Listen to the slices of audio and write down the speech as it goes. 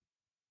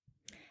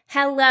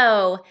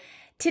Hello.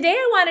 Today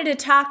I wanted to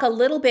talk a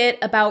little bit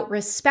about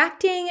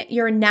respecting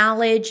your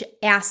knowledge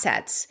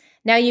assets.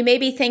 Now you may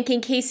be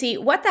thinking, Casey,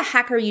 what the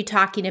heck are you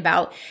talking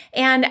about?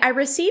 And I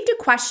received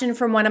a question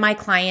from one of my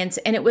clients,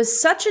 and it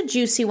was such a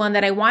juicy one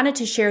that I wanted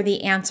to share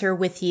the answer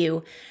with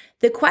you.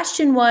 The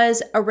question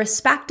was, a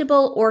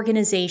respectable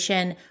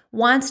organization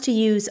wants to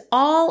use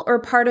all or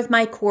part of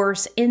my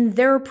course in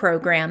their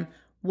program.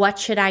 What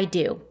should I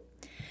do?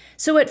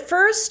 So at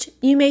first,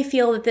 you may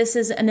feel that this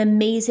is an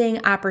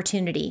amazing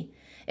opportunity.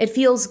 It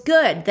feels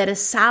good that a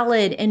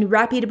solid and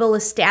reputable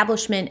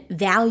establishment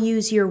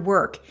values your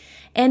work,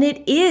 and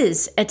it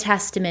is a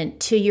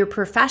testament to your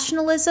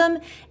professionalism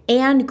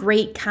and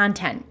great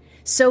content.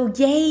 So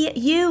yay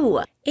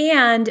you!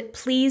 And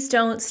please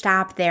don't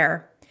stop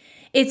there.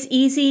 It's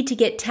easy to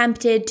get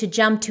tempted to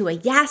jump to a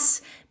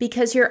yes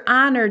because you're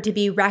honored to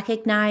be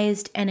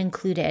recognized and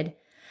included.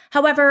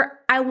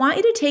 However, I want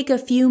you to take a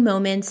few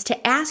moments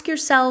to ask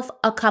yourself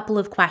a couple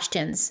of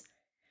questions.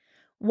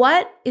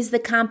 What is the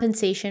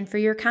compensation for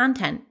your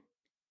content?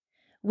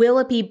 Will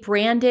it be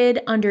branded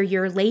under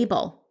your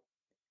label?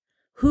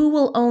 Who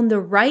will own the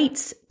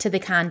rights to the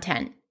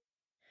content?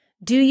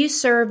 Do you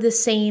serve the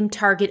same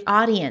target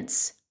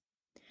audience?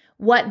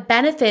 What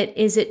benefit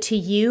is it to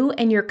you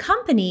and your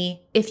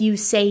company if you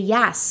say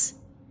yes?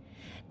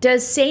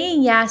 Does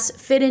saying yes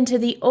fit into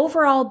the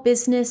overall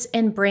business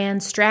and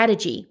brand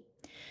strategy?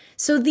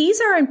 So these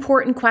are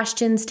important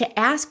questions to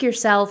ask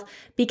yourself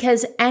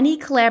because any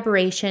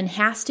collaboration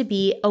has to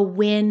be a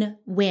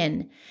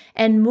win-win.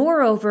 And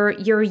moreover,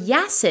 your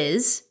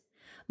yeses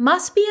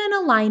must be in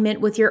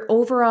alignment with your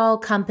overall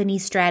company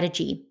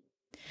strategy.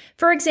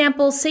 For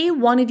example, say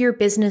one of your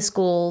business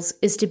goals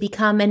is to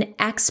become an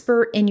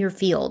expert in your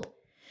field.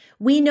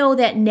 We know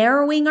that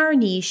narrowing our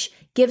niche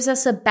gives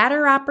us a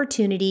better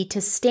opportunity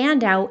to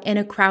stand out in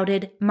a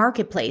crowded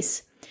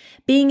marketplace.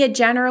 Being a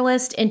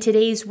generalist in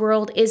today's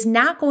world is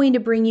not going to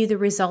bring you the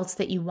results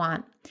that you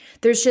want.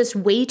 There's just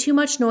way too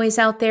much noise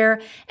out there.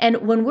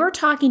 And when we're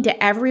talking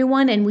to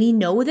everyone and we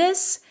know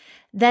this,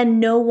 then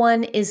no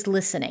one is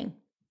listening.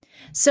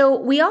 So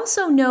we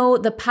also know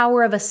the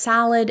power of a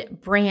solid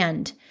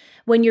brand.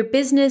 When your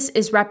business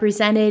is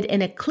represented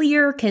in a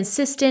clear,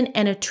 consistent,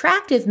 and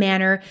attractive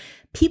manner,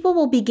 people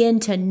will begin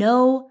to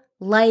know,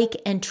 like,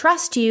 and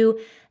trust you,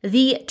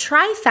 the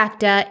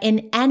trifecta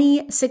in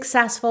any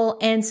successful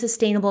and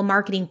sustainable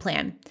marketing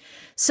plan.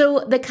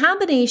 So the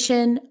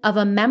combination of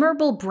a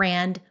memorable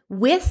brand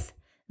with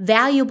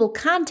valuable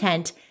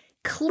content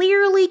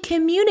clearly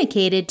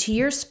communicated to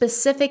your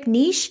specific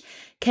niche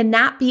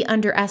cannot be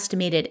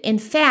underestimated. In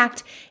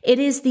fact, it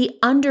is the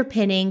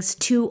underpinnings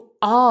to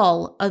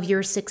all of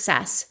your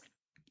success.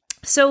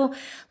 So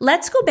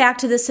let's go back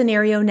to the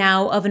scenario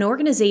now of an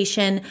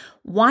organization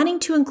wanting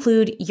to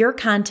include your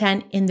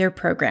content in their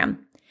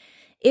program.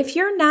 If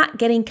you're not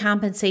getting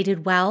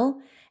compensated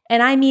well,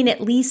 and I mean at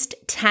least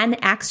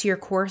 10x your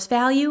course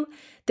value,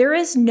 there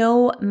is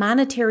no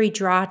monetary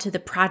draw to the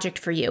project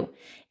for you.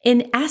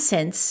 In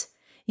essence,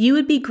 you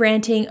would be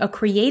granting a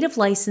creative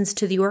license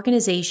to the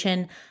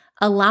organization,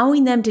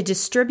 allowing them to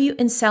distribute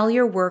and sell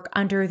your work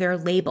under their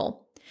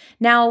label.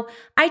 Now,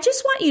 I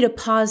just want you to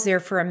pause there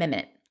for a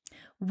minute.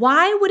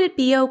 Why would it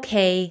be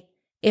okay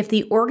if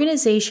the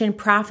organization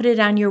profited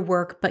on your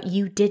work, but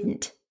you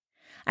didn't?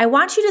 I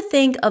want you to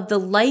think of the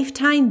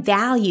lifetime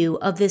value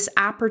of this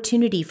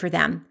opportunity for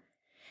them.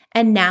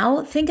 And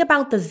now think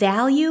about the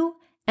value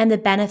and the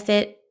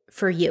benefit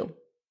for you.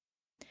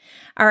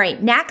 All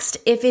right, next,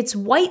 if it's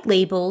white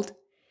labeled,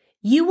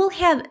 you will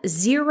have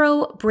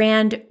zero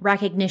brand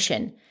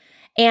recognition.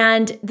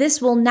 And this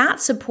will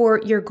not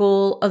support your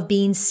goal of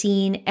being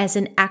seen as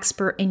an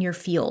expert in your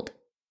field.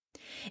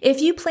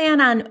 If you plan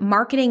on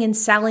marketing and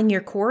selling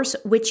your course,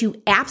 which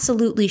you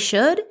absolutely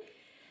should,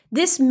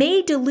 this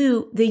may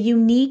dilute the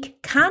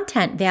unique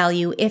content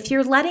value if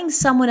you're letting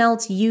someone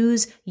else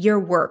use your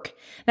work.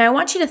 Now, I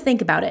want you to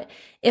think about it.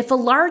 If a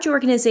large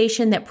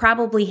organization that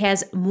probably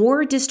has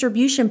more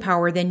distribution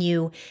power than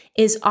you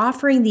is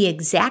offering the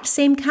exact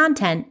same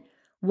content,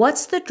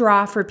 what's the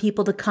draw for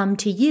people to come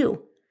to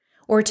you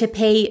or to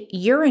pay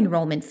your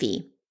enrollment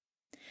fee?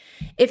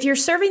 If you're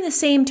serving the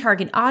same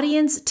target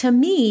audience, to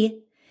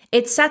me,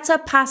 it sets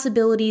up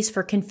possibilities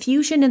for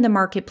confusion in the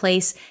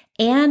marketplace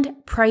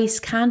and price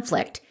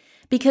conflict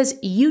because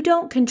you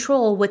don't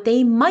control what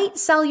they might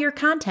sell your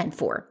content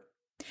for.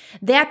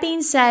 That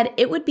being said,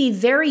 it would be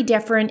very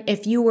different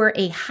if you were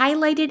a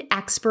highlighted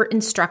expert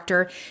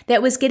instructor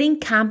that was getting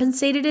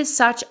compensated as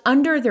such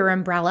under their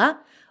umbrella,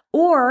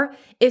 or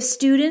if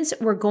students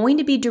were going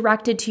to be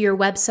directed to your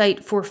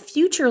website for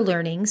future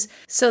learnings,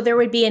 so there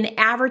would be an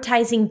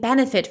advertising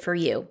benefit for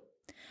you.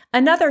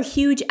 Another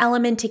huge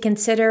element to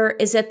consider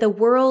is that the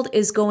world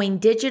is going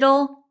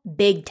digital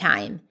big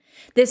time.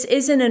 This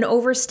isn't an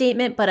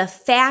overstatement, but a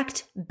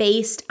fact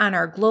based on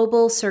our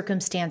global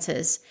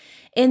circumstances,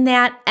 in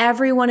that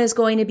everyone is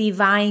going to be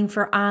vying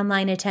for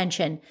online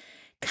attention.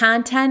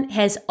 Content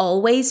has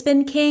always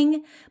been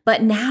king,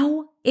 but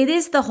now it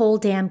is the whole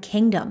damn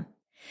kingdom.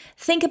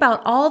 Think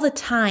about all the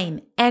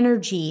time,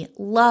 energy,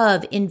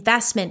 love,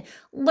 investment,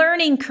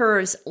 learning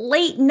curves,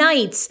 late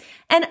nights,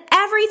 and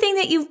everything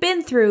that you've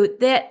been through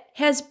that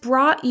has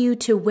brought you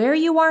to where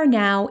you are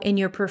now in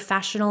your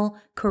professional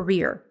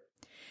career.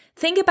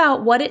 Think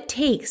about what it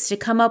takes to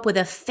come up with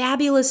a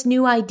fabulous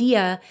new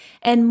idea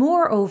and,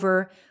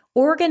 moreover,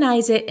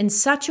 organize it in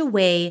such a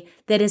way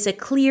that is a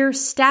clear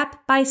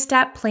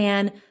step-by-step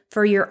plan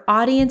for your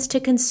audience to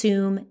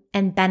consume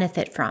and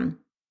benefit from.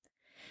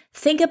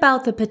 Think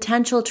about the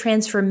potential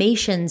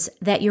transformations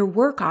that your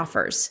work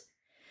offers.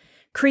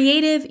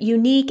 Creative,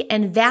 unique,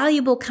 and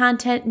valuable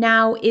content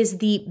now is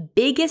the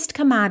biggest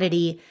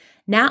commodity,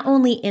 not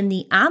only in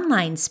the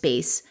online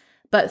space,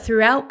 but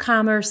throughout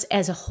commerce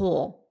as a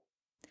whole.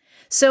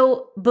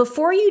 So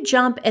before you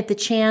jump at the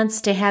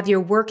chance to have your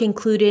work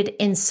included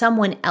in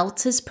someone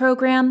else's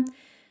program,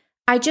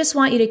 I just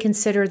want you to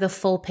consider the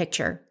full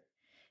picture.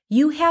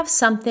 You have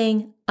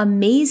something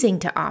amazing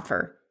to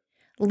offer.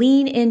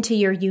 Lean into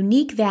your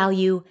unique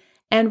value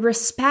and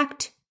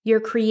respect your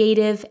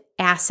creative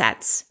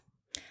assets.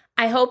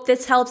 I hope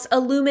this helps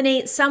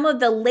illuminate some of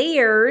the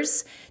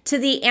layers to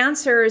the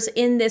answers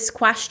in this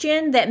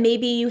question that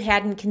maybe you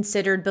hadn't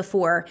considered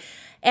before.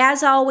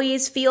 As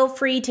always, feel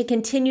free to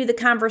continue the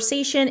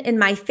conversation in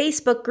my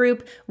Facebook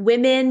group,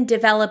 Women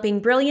Developing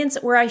Brilliance,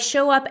 where I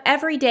show up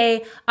every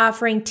day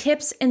offering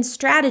tips and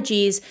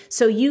strategies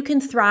so you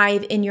can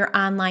thrive in your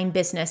online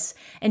business.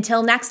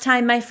 Until next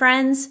time, my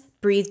friends,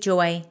 breathe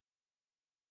joy.